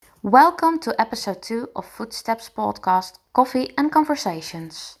Welcome to episode 2 of Footsteps podcast Coffee and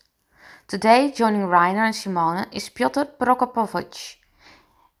Conversations. Today joining Rainer and Simone is Piotr Prokopowicz.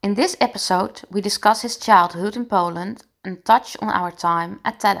 In this episode we discuss his childhood in Poland and touch on our time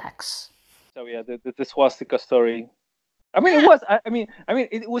at Tedx. So yeah, the swastika story. It was.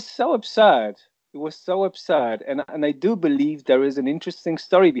 It was so absurd. It was so absurd, and I do believe there is an interesting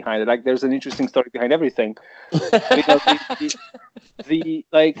story behind it. Like there's an interesting story behind everything. The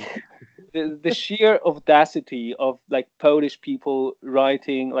like the sheer audacity of like Polish people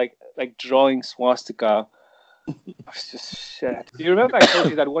writing like drawing swastika. Was just shit. Do you remember I told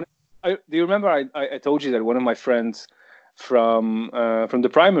you that one? Do you remember I told you that one of my friends from the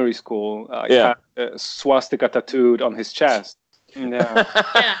primary school Yeah. had a swastika tattooed on his chest. Yeah,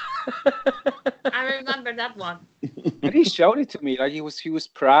 Yeah, I remember that one. and he showed it to me. Like he was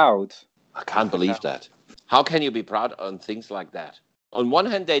proud. I can't believe that. How can you be proud on things like that? On one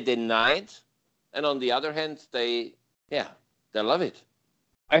hand, they deny it, and on the other hand, they love it.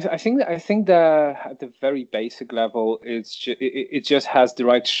 I think that at the very basic level, it just has the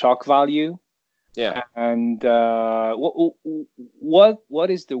right shock value. Yeah. And what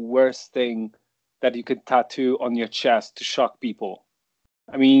is the worst thing that you could tattoo on your chest to shock people?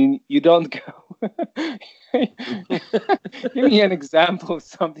 I mean, you don't go. Give me an example of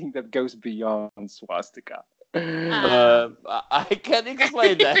something that goes beyond swastika. I can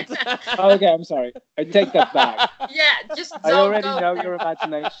explain that. Okay, I'm sorry. I take that back. Yeah, just don't I already go know there. your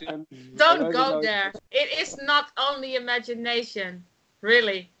imagination. I Don't already go know- there. It is not only imagination,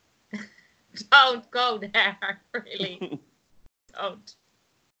 really. Don't go there, really. Don't.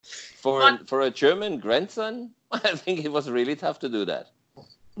 For a German grandson, I think it was really tough to do that.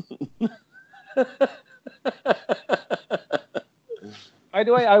 By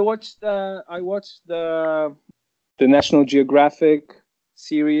the way, I watched the National Geographic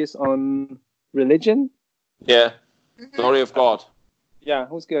series on religion. Yeah. Mhm. Story of God. Yeah, it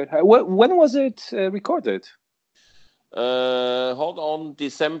was good. When was it recorded? Hold on,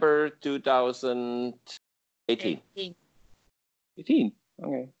 December 2018. 18.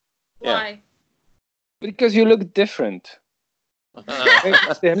 Okay. Why? Because you look different.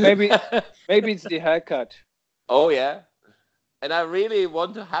 Maybe it's the haircut. Oh yeah, and I really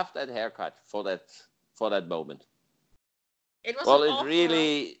want to have that haircut for that moment. It was Well, an it awful-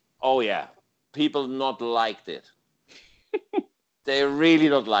 really. Oh yeah, people not liked it. They really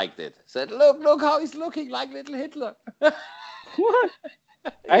not liked it. Said, look how he's looking like little Hitler. What?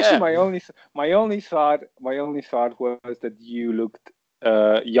 Actually, Yeah. my only thought was that you looked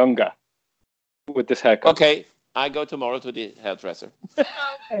younger with this haircut. Okay, I go tomorrow to the hairdresser.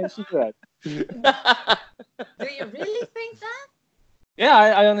 Yeah, she said. Do you really think that? Yeah,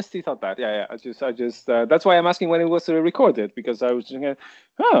 I honestly thought that. Yeah. I just. That's why I'm asking when it was recorded, because I was thinking,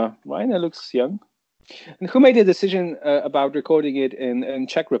 Rainer looks young. And who made the decision about recording it in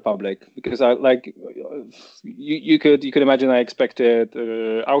Czech Republic? Because you could imagine I expected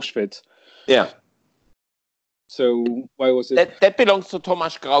Auschwitz. Yeah, So why was it? that belongs to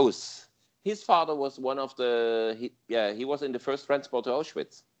Thomas Kraus. His father was one of he was in the first transport to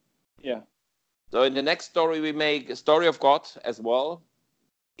Auschwitz. Yeah. So in the next story we make, a Story of God as well,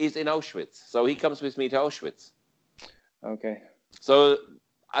 is in Auschwitz. So he comes with me to Auschwitz. Okay. So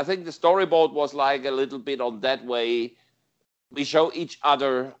I think the storyboard was like a little bit on that way. We show each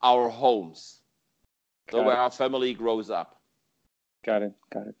other our homes. So Got where it. our family grows up. Got it.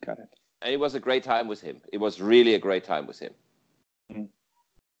 And it was a great time with him. It was really a great time with him. Mm.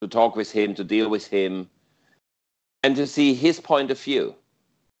 To talk with him, to deal with him, and to see his point of view.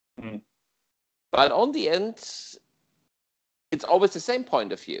 Mm. But on the end, it's always the same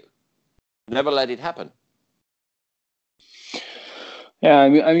point of view. Never let it happen. Yeah,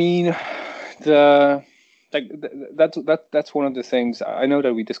 I mean, that's one of the things. I know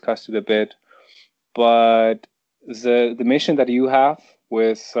that we discussed it a bit, but the mission that you have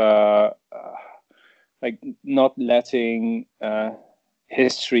with like not letting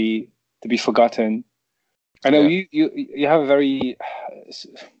history to be forgotten. I know Yeah. you have a very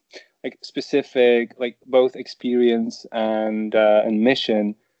like specific, like both experience and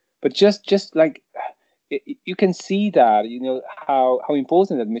mission, but just like you can see that, you know, how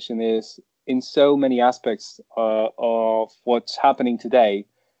important that mission is in so many aspects of what's happening today.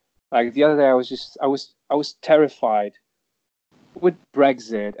 Like the other day, I was terrified with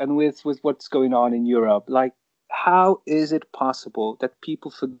Brexit and with what's going on in Europe. Like, how is it possible that people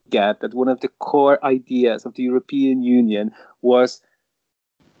forget that one of the core ideas of the European Union was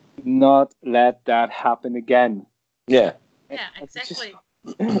not let that happen again? Yeah. Yeah, exactly.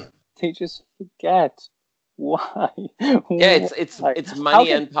 They just forget. Why? Yeah, Why? it's How money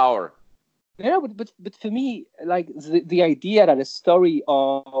can, and power. yeah, but for me, like the idea that a story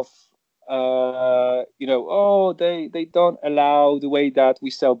of oh, they don't allow the way that we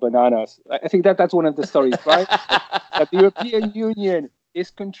sell bananas. I think that's one of the stories, right? That the European Union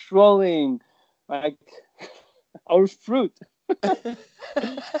is controlling like our fruit.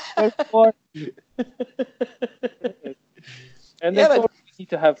 Therefore, and Yeah, therefore but we need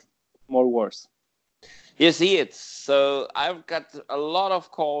to have more wars. you see it. So I've got a lot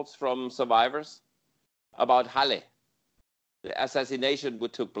of calls from survivors about Halle, the assassination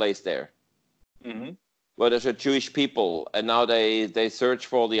which took place there, Mm-hmm. where there's a Jewish people, and now they search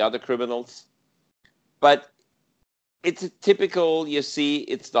for the other criminals. But it's typical. You see,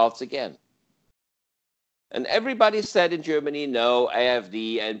 it starts again. And everybody said in Germany, no,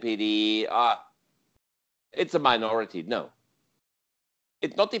 AfD, NPD, it's a minority. No,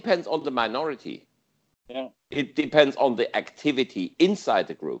 it not depends on the minority. Yeah. It depends on the activity inside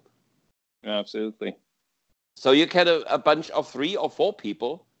the group. Absolutely. So you can a bunch of 3 or 4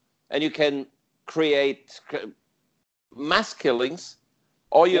 people, and you can create mass killings,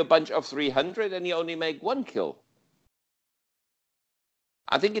 or you're a bunch of 300 and you only make 1 kill.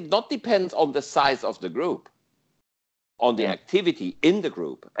 I think it not depends on the size of the group, on the activity in the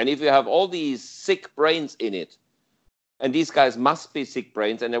group. And if you have all these sick brains in it, and these guys must be sick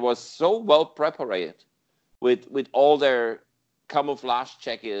brains, and they were so well prepared with all their camouflage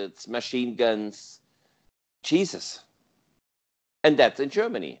jackets, machine guns, Jesus. And that's in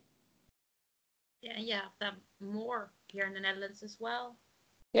Germany. Yeah, them more here in the Netherlands as well.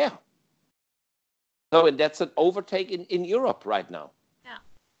 Yeah. So that's an overtake in Europe right now. Yeah.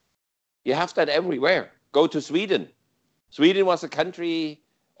 You have that everywhere. Go to Sweden. Sweden was a country,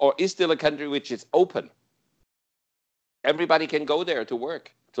 or is still a country, which is open. Everybody can go there to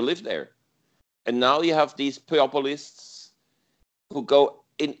work, to live there. And now you have these populists who go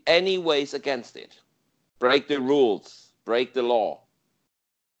in any ways against it, break the rules, break the law.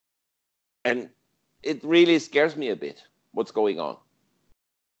 And it really scares me a bit, what's going on.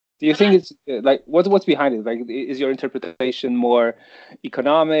 Do you think it's like what's behind it? Like, is your interpretation more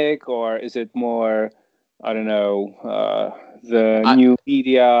economic, or is it more, I don't know, the new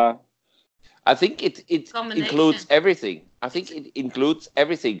media? I think it includes everything. I think it includes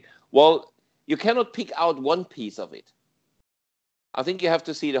everything. Well, you cannot pick out one piece of it. I think you have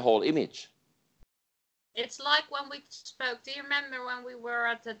to see the whole image. It's like when we spoke. Do you remember when we were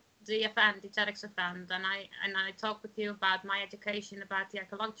at the event, the Tedx event, and I talked with you about my education about the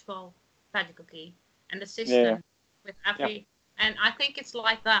ecological pedagogy and the system with every, and I think it's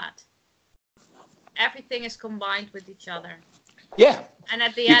like that. Everything is combined with each other. Yeah. And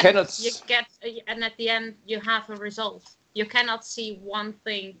at the end, and at the end you have a result. You cannot see one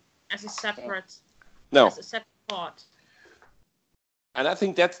thing as a separate, as a separate part. And I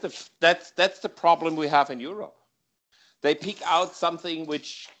think that's the problem we have in Europe. They pick out something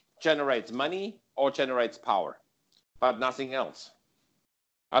which generates money or generates power, but nothing else.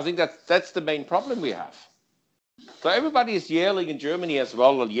 I think that's the main problem we have. So everybody is yelling in Germany as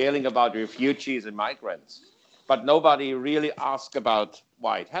well, yelling about refugees and migrants, but nobody really asks about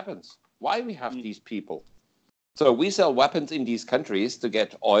why it happens, why we have these people. So we sell weapons in these countries to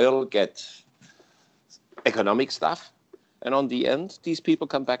get oil, get economic stuff. And on the end, these people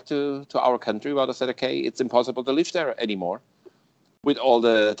come back to our country where they said, okay, it's impossible to live there anymore with all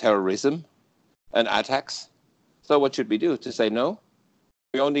the terrorism and attacks. So what should we do? To say no?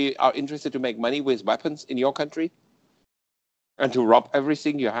 We only are interested to make money with weapons in your country and to rob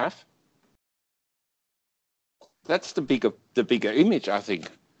everything you have? That's the bigger image, I think.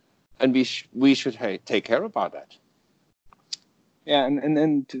 And we should take care about that. Yeah,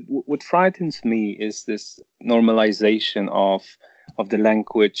 and what frightens me is this normalization of the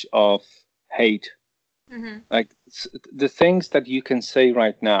language of hate. Mm-hmm. Like the things that you can say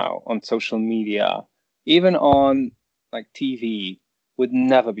right now on social media, even on like TV, would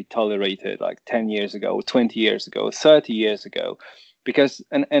never be tolerated like 10 years ago, 20 years ago, 30 years ago. Because,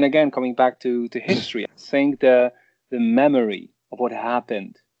 and again, coming back to history, I think the memory of what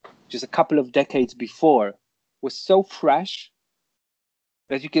happened just a couple of decades before was so fresh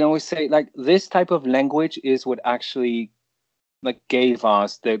that you can always say, like, this type of language is what actually like gave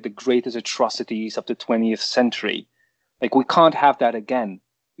us the greatest atrocities of the 20th century. Like, we can't have that again.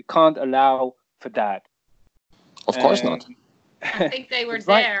 We can't allow for that. Of course not. I think they were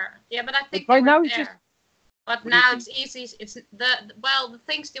there. Yeah, but I think right now it's just. But now it's easy. It's the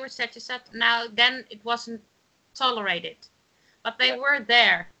things they were said. You said now. Then it wasn't tolerated, but they were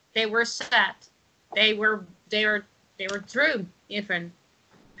there. They were sad. They were true even,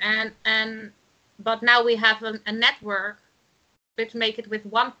 and But now we have a network which make it with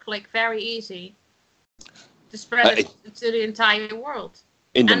one click very easy to spread it to the entire world.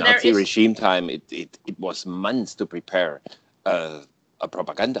 In the Nazi regime time, it was months to prepare a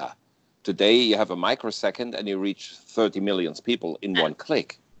propaganda. Today, you have a microsecond and you reach 30 million people in one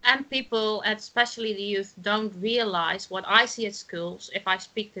click. And people, especially the youth, don't realize what I see at schools, if I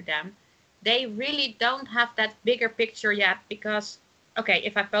speak to them. They really don't have that bigger picture yet because, okay,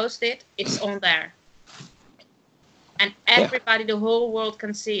 if I post it, it's on there. And everybody, the whole world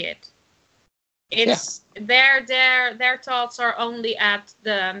can see it. It's their thoughts are only at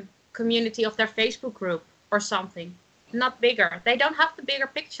the community of their Facebook group or something, not bigger. They don't have the bigger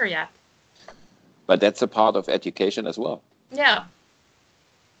picture yet. But that's a part of education as well. Yeah.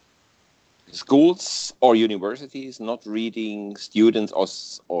 Schools or universities not reading students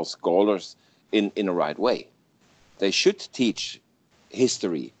or scholars in the right way. They should teach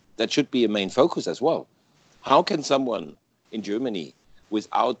history. That should be a main focus as well. How can someone in Germany,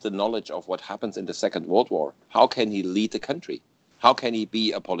 without the knowledge of what happens in the Second World War, how can he lead the country? How can he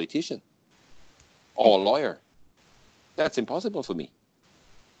be a politician or a lawyer? That's impossible for me.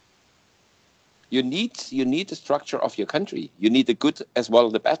 You need the structure of your country. You need the good as well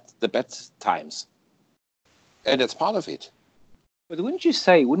as the bad times, and that's part of it. But wouldn't you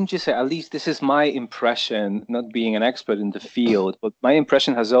say, at least this is my impression, not being an expert in the field, but my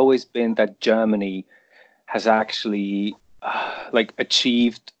impression has always been that Germany has actually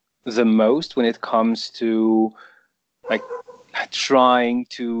achieved the most when it comes to trying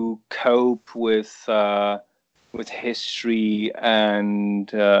to cope with history and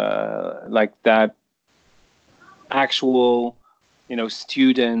that actual,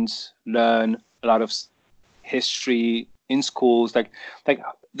 students learn a lot of history in schools, like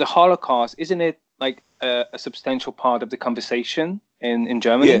the Holocaust. Isn't it like a substantial part of the conversation in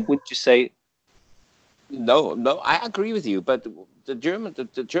Germany? Yeah. Wouldn't you say? No, I agree with you. But the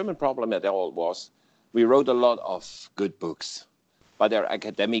German problem at all was we wrote a lot of good books, but they're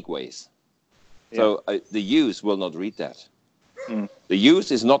academic ways. So the youth will not read that. The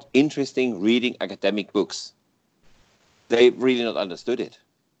youth is not interested in reading academic books. They really not understood it.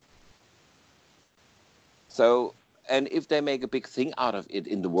 So, and if they make a big thing out of it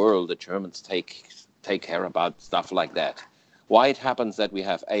in the world, the Germans take care about stuff like that. Why it happens that we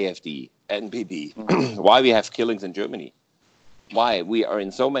have AfD, NPD, why we have killings in Germany, why we are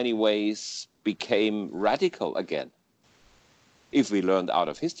in so many ways became radical again. If we learned out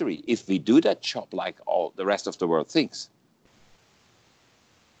of history, if we do that job like all the rest of the world thinks.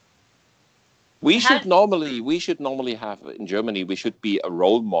 We should normally have in Germany, we should be a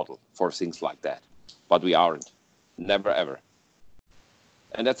role model for things like that. But we aren't. Never ever.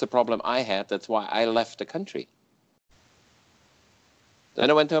 And that's a problem I had. That's why I left the country. Then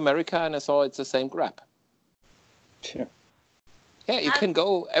I went to America and I saw it's the same crap. Sure. Yeah, you can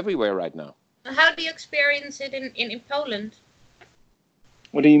go everywhere right now. How do you experience it in Poland?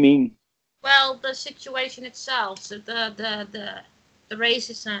 What do you mean? Well, the situation itself, the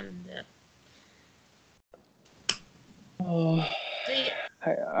racism.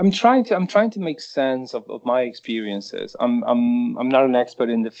 I'm trying to make sense of my experiences. I'm not an expert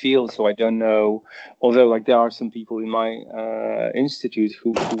in the field, so I don't know. Although there are some people in my institute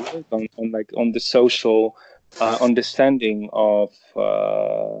who work on the social understanding of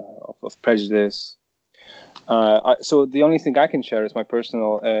prejudice. So the only thing I can share is my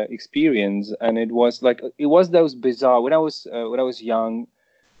personal experience, and it was those bizarre. When I was young,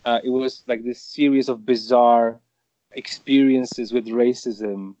 it was like this series of bizarre experiences with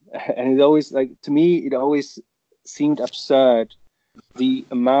racism, and it always to me it always seemed absurd the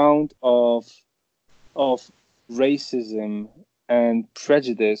amount of racism and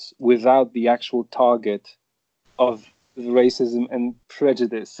prejudice without the actual target of racism and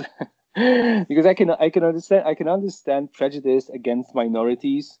prejudice. Because I can understand prejudice against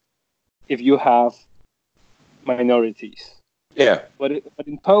minorities if you have minorities. Yeah. But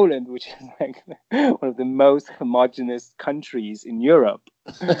in Poland, which is one of the most homogenous countries in Europe,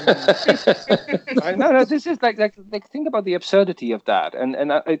 no, this is think about the absurdity of that. And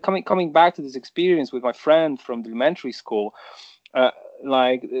coming back to this experience with my friend from the elementary school,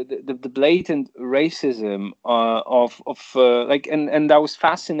 the blatant racism and I was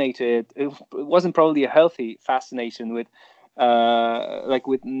fascinated. It wasn't probably a healthy fascination with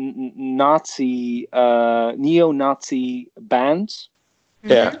Nazi neo-Nazi bands.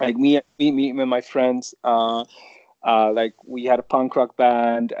 Yeah. Me and my friends we had a punk rock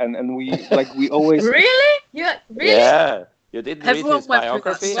band, and we always Really? Yeah, really? Yeah. You didn't read Everyone his went through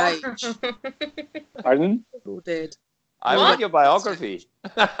biography? that stage. Pardon? All did. I read your biography.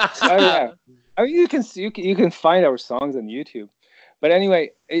 Oh I mean, you can find our songs on YouTube. But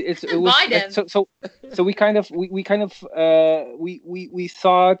anyway, it was Buy like, them. so we kind of we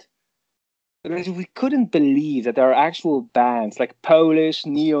thought that we couldn't believe that there are actual bands like Polish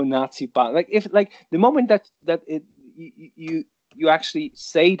neo-Nazi bands. Like if like the moment that it you actually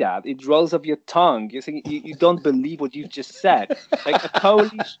say that, it rolls off your tongue. You think you don't believe what you've just said. Like a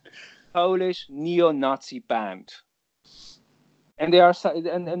Polish neo-Nazi band. And they are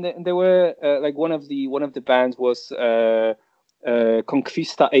and they were like one of the bands was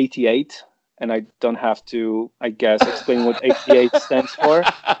Conquista 88, and I don't have to, I guess, explain what 88 stands for.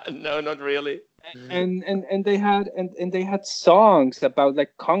 No, not really. And they had songs about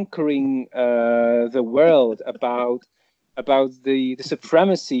like conquering the world, about the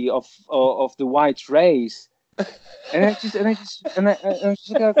supremacy of the white race. And I was just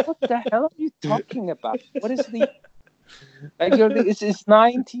like, what the hell are you talking about? What is the like? It's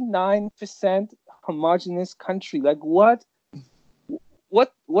 99% homogeneous country. Like what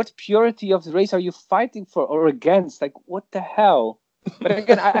purity of the race are you fighting for or against? Like what the hell? But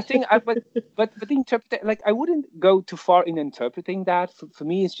again, I think but the interpret, like I wouldn't go too far in interpreting that. For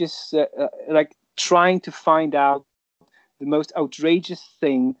me, it's just like trying to find out the most outrageous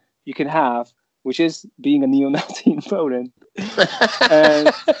thing you can have, which is being a neo-Nazi in Poland.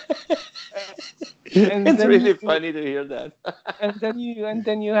 And It's really funny to hear that. and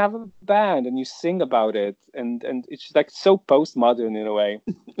then you have a band and you sing about it, and it's like so postmodern in a way.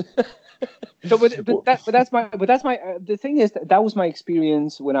 So, but that's my the thing is that was my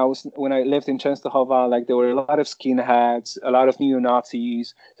experience when I lived in Częstochowa. Like there were a lot of skinheads, a lot of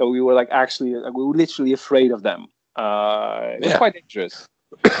neo-Nazis. So we were we were literally afraid of them. It was quite dangerous.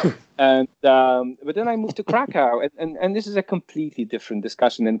 And but then I moved to Krakow, and this is a completely different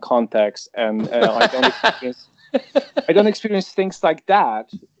discussion and context, and I don't experience things like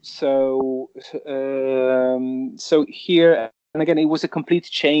that. So here, and again, it was a complete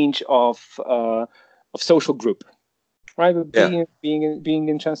change of social group, right? But being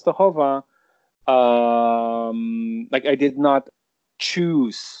in Częstochowa, like I did not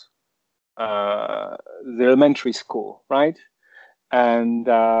choose the elementary school, right? And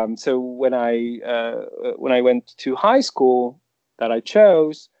so when I went to high school that I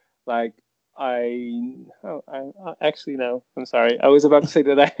chose, like I actually no, I'm sorry. I was about to say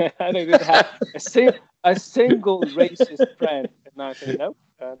that I didn't have a single racist friend, and I said no.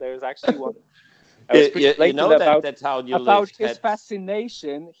 There's actually one. I was pretty that's how you about lived. his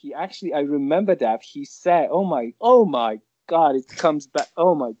fascination. He actually, I remember that he said, "Oh my God, it comes back.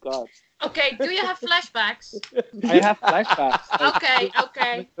 Oh my God." Okay, do you have flashbacks? I have flashbacks.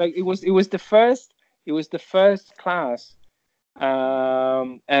 Okay. Like it was the first class,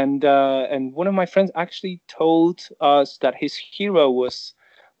 and one of my friends actually told us that his hero was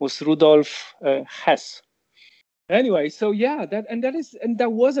Rudolf Hess. Anyway, so yeah, that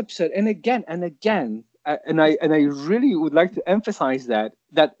was absurd, and again, and I really would like to emphasize that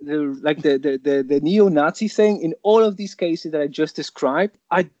the neo-Nazi thing in all of these cases that I just described,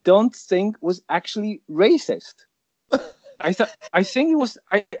 I don't think was actually racist. I think it was.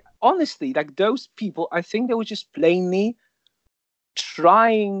 I honestly, like those people, I think they were just plainly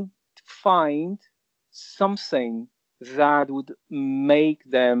trying to find something that would make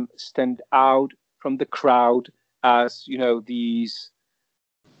them stand out from the crowd as, these,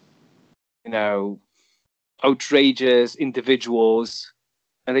 outrageous individuals,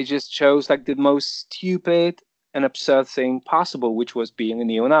 and they just chose like the most stupid and absurd thing possible, which was being a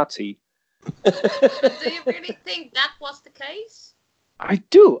neo-Nazi. But do you really think that was the case? I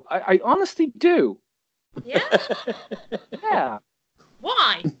do. I honestly do. Yeah? Yeah.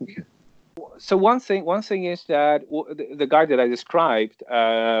 Why? So one thing is that the guy that I described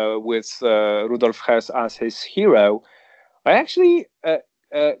with Rudolf Hess as his hero, I actually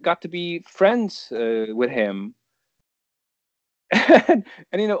got to be friends with him. and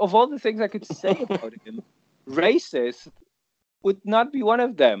of all the things I could say about him, racist would not be one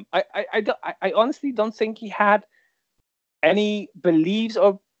of them. I honestly don't think he had any beliefs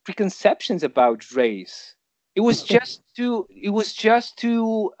or preconceptions about race. It was just to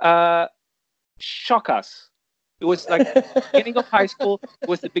shock us. It was like the beginning of high school. It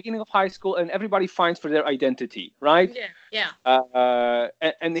was the beginning of high school, and everybody finds for their identity, right? Yeah.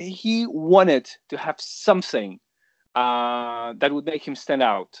 And he wanted to have something that would make him stand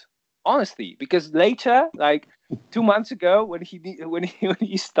out. Honestly, because later, like 2 months ago, when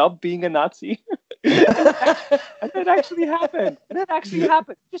he stopped being a Nazi, and that actually happened.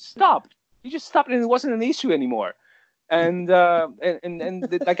 He just stopped. And it wasn't an issue anymore. And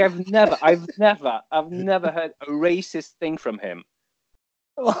like I've never heard a racist thing from him.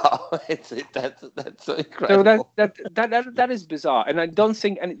 Wow, that's so So incredible. that is bizarre, and I don't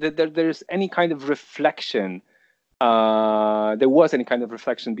think there's any kind of reflection. There was any kind of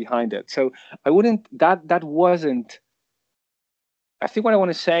reflection behind it. So I wouldn't. That wasn't. I think what I want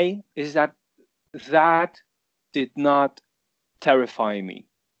to say is that did not terrify me.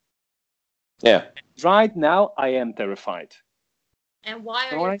 Yeah. Right now, I am terrified. And why You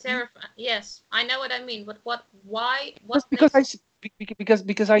are know what you I mean? terrified? Yes, I know what I mean, but why, Just what makes,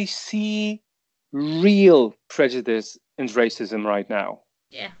 because I see real prejudice and racism right now.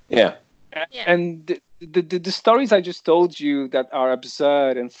 yeah, Yeah. yeah, And the stories I just told you that are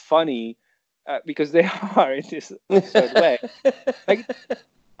absurd and funny, because they are in this absurd way. Like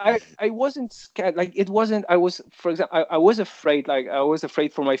I wasn't scared. Like it wasn't. I was, for example, I was afraid. Like I was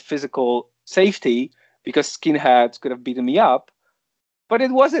afraid for my physical safety because skinheads could have beaten me up. But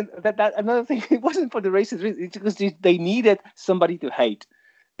it wasn't that another thing. It wasn't for the racist reason. It's because they needed somebody to hate,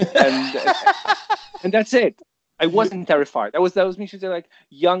 and and that's it. I wasn't terrified. That was me shooting like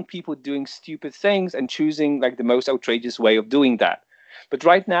young people doing stupid things and choosing like the most outrageous way of doing that. But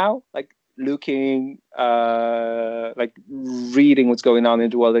right now, like looking, like reading what's going on in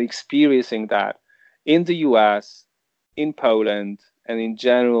the world, and experiencing that in the US, in Poland, and in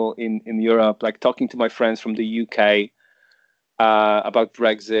general in Europe, like talking to my friends from the UK about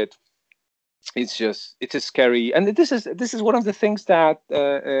Brexit, it's a scary, and this is one of the things that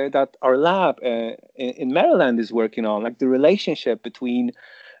our lab in Maryland is working on, like the relationship between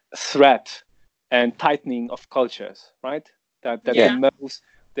threat and tightening of cultures, right? That Yeah.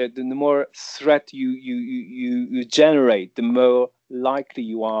 the more threat you generate, the more likely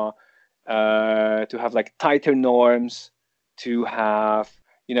you are to have like tighter norms, to have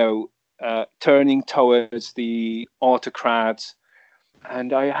turning towards the autocrats.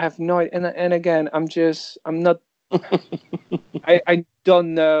 And I have no, and again, I'm not, I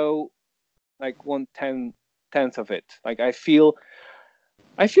don't know like tenth of it. Like I feel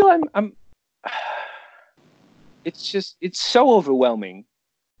I'm it's so overwhelming.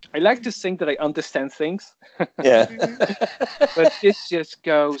 I like to think that I understand things, Yeah. but this just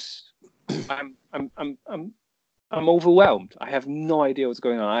goes, I'm overwhelmed. I have no idea what's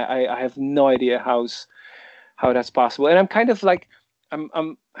going on. I have no idea how that's possible. And I'm kind of like,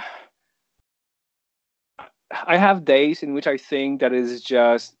 I have days in which I think that is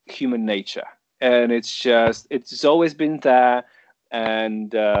just human nature, and it's always been there.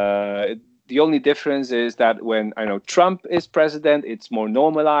 And the only difference is that when I know Trump is president, it's more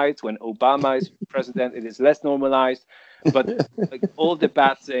normalized. When Obama is president, it is less normalized. But like all the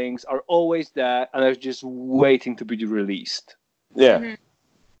bad things are always there, and are just waiting to be released. Yeah.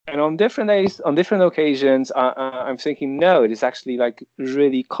 And on different days, on different occasions, I'm thinking, no, it is actually like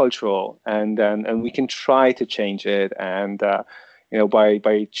really cultural, and we can try to change it, and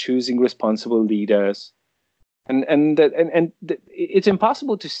by choosing responsible leaders, and it's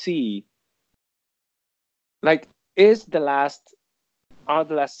impossible to see, like, are the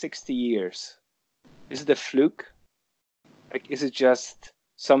last 60 years, is it a fluke? Like, is it just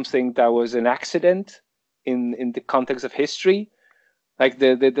something that was an accident in the context of history? Like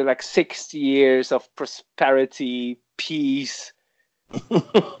the like 60 years of prosperity, peace,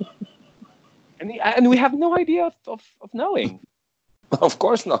 and we have no idea of knowing. Of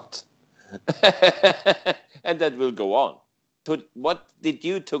course not. And that will go on. What did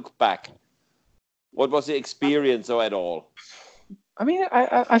you took back? What was the experience of it all? I mean,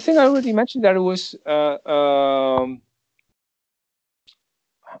 I think I already mentioned that it was.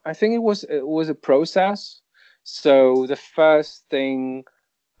 I think it was a process. So the first thing,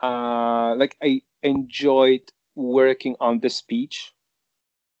 like I enjoyed working on the speech.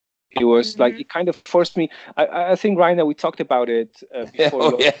 It was like it kind of forced me. I think Rainer, we talked about it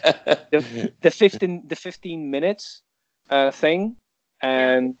before. The 15 minutes thing,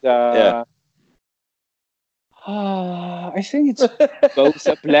 and I think it's both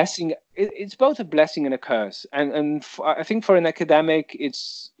a blessing. It's both a blessing and a curse. And I think for an academic,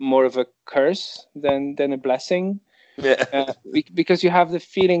 it's more of a curse than a blessing. Yeah. Because you have the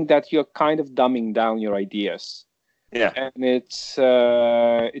feeling that you're kind of dumbing down your ideas. Yeah. And it's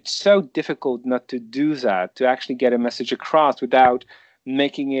so difficult not to do that, to actually get a message across without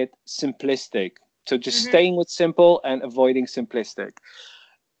making it simplistic. So just staying with simple and avoiding simplistic.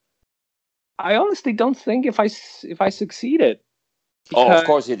 I honestly don't think if I succeeded. Oh, of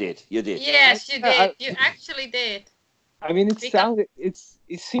course you did. You did. Yes, you did. You actually did. I mean, it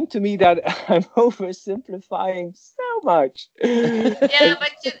seemed to me that I'm oversimplifying so much. Yeah,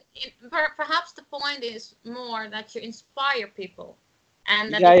 but perhaps the point is more that you inspire people,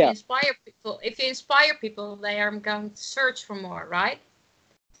 and that if you inspire people, they are going to search for more, right?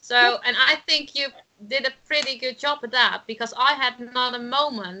 So, and I think you did a pretty good job at that, because I had not a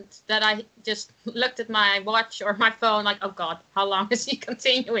moment that I just looked at my watch or my phone like, oh God, how long is he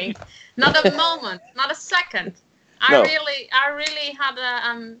continuing? Not a moment, not a second. I No. really had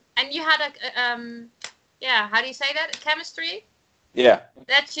a and you had a yeah, how do you say that? Chemistry Yeah.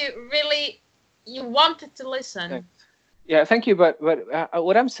 that you wanted to listen. Yeah, thank you. But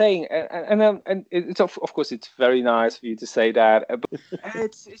what I'm saying, and it's of course it's very nice for you to say that. But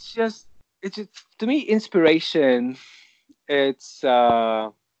it's just to me inspiration. It's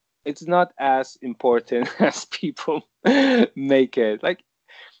not as important as people make it. Like,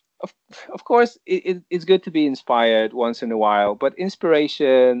 of course, it's good to be inspired once in a while, but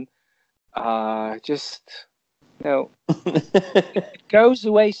inspiration, just it goes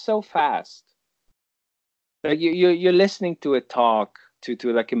away so fast. Like you're listening to a talk, to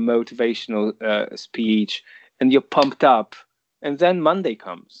like a motivational speech, and you're pumped up, and then Monday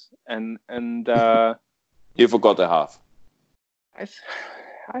comes, and You forgot the half. I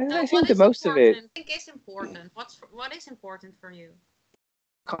think the most of it. I think is important. What is important for you?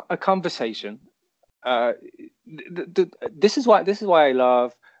 A conversation. This is why I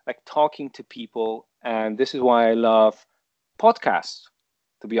love like talking to people, and this is why I love podcasts.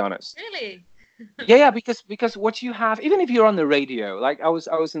 To be honest. Really? Yeah, because what you have, even if you're on the radio, like I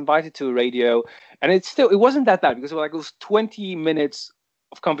was invited to a radio, and it wasn't that bad, because it was 20 minutes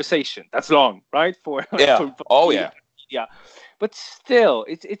of conversation. That's long, right? For yeah, but still,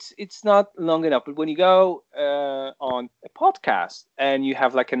 it's not long enough. But when you go on a podcast and you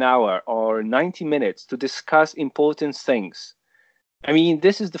have like an hour or 90 minutes to discuss important things, I mean,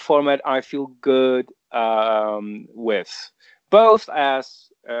 this is the format I feel good with, both as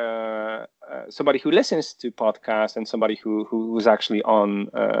somebody who listens to podcasts and somebody who's actually on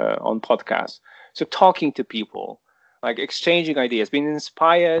podcasts. So talking to people, like exchanging ideas, being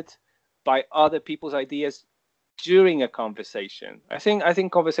inspired by other people's ideas during a conversation. I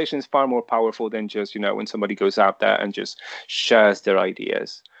think conversation is far more powerful than just when somebody goes out there and just shares their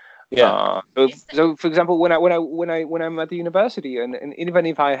ideas. Yeah. So for example, when I'm at the university, and even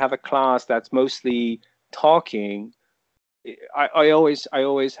if I have a class that's mostly talking, I always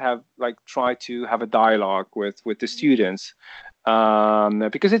have like try to have a dialogue with the students,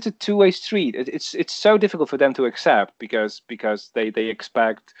 because it's a two-way street. It's so difficult for them to accept, because they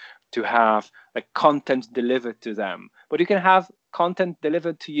expect to have like content delivered to them. But you can have content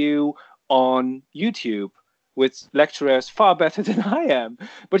delivered to you on YouTube with lecturers far better than I am,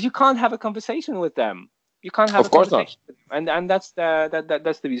 but you can't have a conversation with them. You can't have Of course not. And that's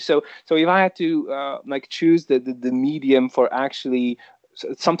that's the view. So if I had to like choose the medium for actually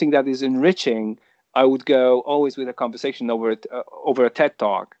something that is enriching, I would go always with a conversation over a TED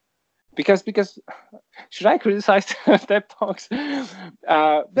talk, because should I criticize TED talks?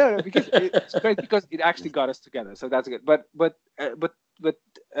 No, because it's great, because it actually got us together, so that's good. But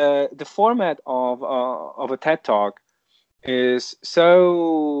the format of a TED talk is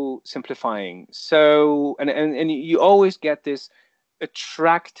so simplifying, and you always get this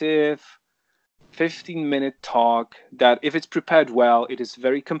attractive 15-minute talk that, if it's prepared well, it is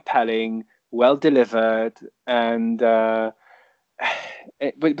very compelling, well delivered, and but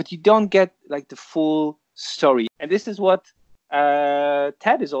you don't get like the full story. And this is what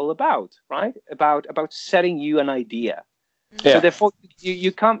TED is all about, right? About selling you an idea. Yeah. So therefore,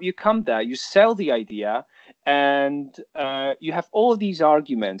 you come there, you sell the idea, and you have all these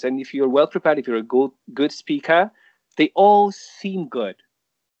arguments. And if you're well prepared, if you're a good speaker, they all seem good.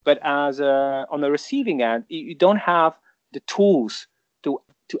 But as on the receiving end, you don't have the tools to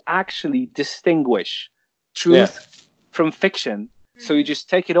actually distinguish truth from fiction. So you just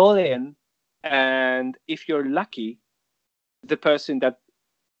take it all in, and if you're lucky, the person that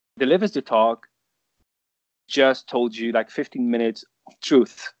delivers the talk just told you like 15 minutes of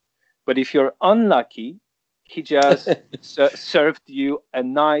truth. But if you're unlucky, he just served you a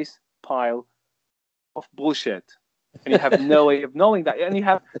nice pile of bullshit, and you have no way of knowing that, and you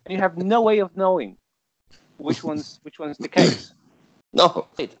have no way of knowing which one's the case. No,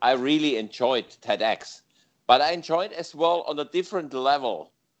 I really enjoyed TEDx, but I enjoyed as well on a different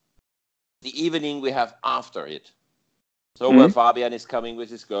level the evening we have after it. So where Fabian is coming with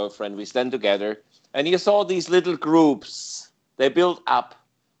his girlfriend, we stand together, and you saw these little groups. They build up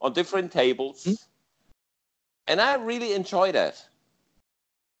on different tables, and I really enjoy that.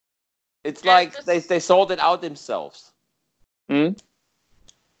 It's like they sorted out themselves.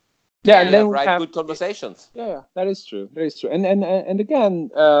 Yeah, and then we have good conversations. Yeah, that is true. And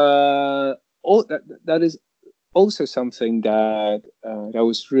again, all that is also something that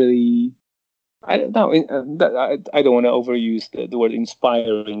was really I don't know. I don't want to overuse the word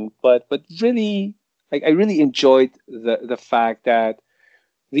inspiring, but really, like I really enjoyed the fact that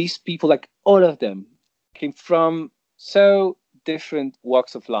these people, like all of them, came from so different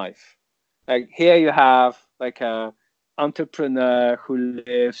walks of life. Like here you have like a entrepreneur who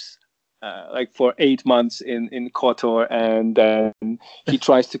lives like for 8 months in Kotor, and then he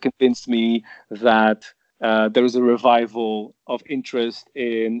tries to convince me that there is a revival of interest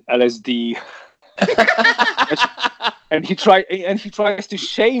in LSD, and he tries to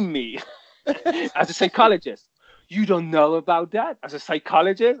shame me as a psychologist. You don't know about that as a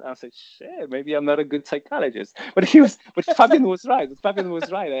psychologist? I said, shit, maybe I'm not a good psychologist. But Fabian was right. Fabian was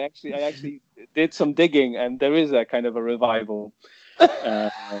right. I actually did some digging, and there is a kind of a revival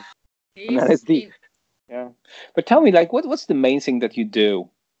on LSD. Yeah. But tell me, like, what's the main thing that you do?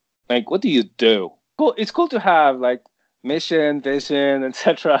 Like, what do you do? Cool. It's cool to have like mission, vision,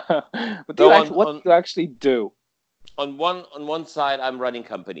 etc. But what do you actually do? On one side, I'm running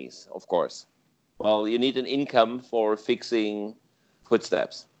companies, of course. Well, you need an income for fixing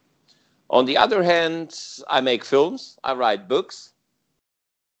footsteps. On the other hand, I make films, I write books,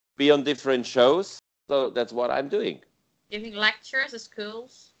 be on different shows. So that's what I'm doing. Giving lectures at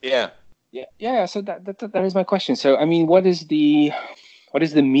schools. Yeah. Yeah. So that is my question. So I mean, what is the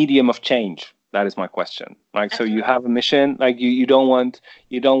medium of change? That is my question. Like, so you have a mission. Like, you don't want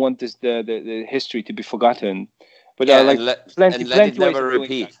this the history to be forgotten. But there are like plenty ways of doing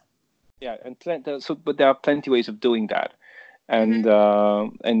that. Yeah, and but there are plenty ways of doing that, and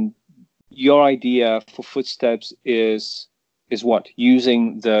and your idea for Footsteps is what?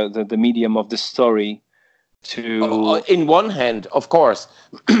 Using the medium of the story to. In one hand, of course.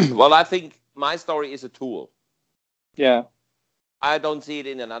 Well, I think my story is a tool. Yeah. I don't see it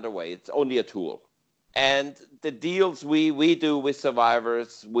in another way. It's only a tool. And the deals we do with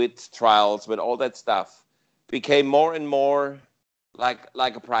survivors, with trials, with all that stuff became more and more like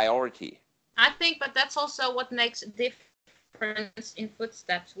a priority. I think, but that's also what makes a difference in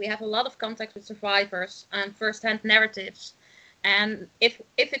Footsteps. We have a lot of contact with survivors and first-hand narratives. And if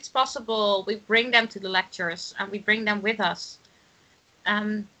it's possible, we bring them to the lectures and we bring them with us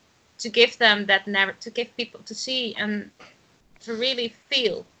to give them that to give people to see and to really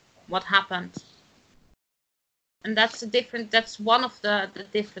feel what happened. And that's one of the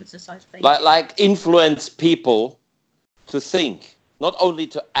differences, I think. Like influence people to think, not only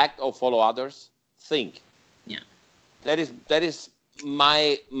to act or follow others, think. Yeah. That is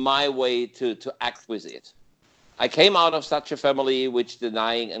my way to act with it. I came out of such a family which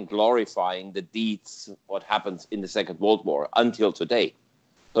denying and glorifying the deeds, what happens in the Second World War until today.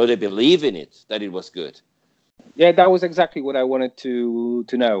 So they believe in it, that it was good. Yeah, that was exactly what I wanted to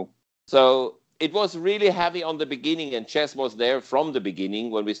know. So it was really heavy on the beginning, and Chess was there from the beginning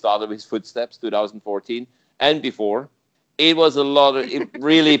when we started with Footsteps, 2014, and before. It was a lot of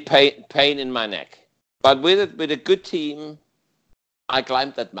really pain in my neck. But with a good team, I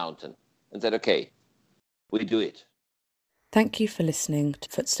climbed that mountain and said, okay, we do it. Thank you for listening to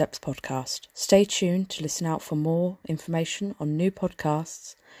Footsteps Podcast. Stay tuned to listen out for more information on new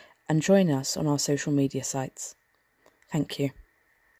podcasts and join us on our social media sites. Thank you.